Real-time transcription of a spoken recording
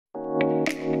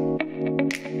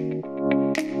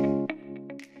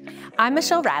I'm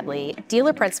Michelle Radley,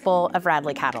 dealer principal of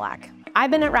Radley Cadillac. I've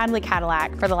been at Radley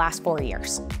Cadillac for the last 4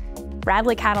 years.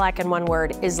 Radley Cadillac, in one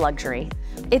word, is luxury.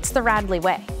 It's the Radley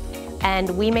way.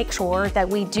 And we make sure that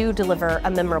we do deliver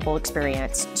a memorable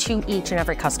experience to each and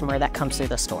every customer that comes through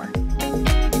the store.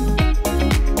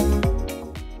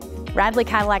 Radley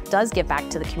Cadillac does give back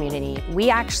to the community. We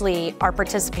actually are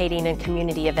participating in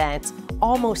community events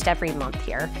almost every month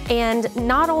here. And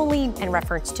not only in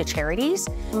reference to charities,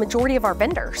 the majority of our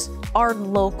vendors are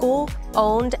local,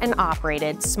 owned and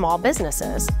operated small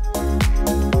businesses.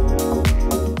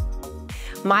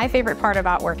 My favorite part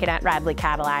about working at Radley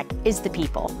Cadillac is the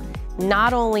people.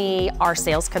 Not only our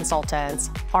sales consultants,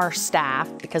 our staff,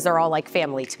 because they're all like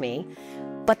family to me,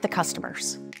 but the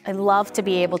customers. I love to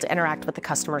be able to interact with the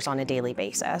customers on a daily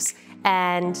basis.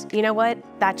 And you know what?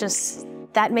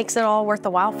 That makes it all worth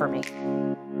the while for me.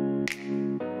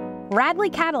 Radley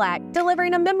Cadillac,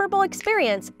 delivering a memorable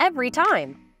experience every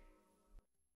time.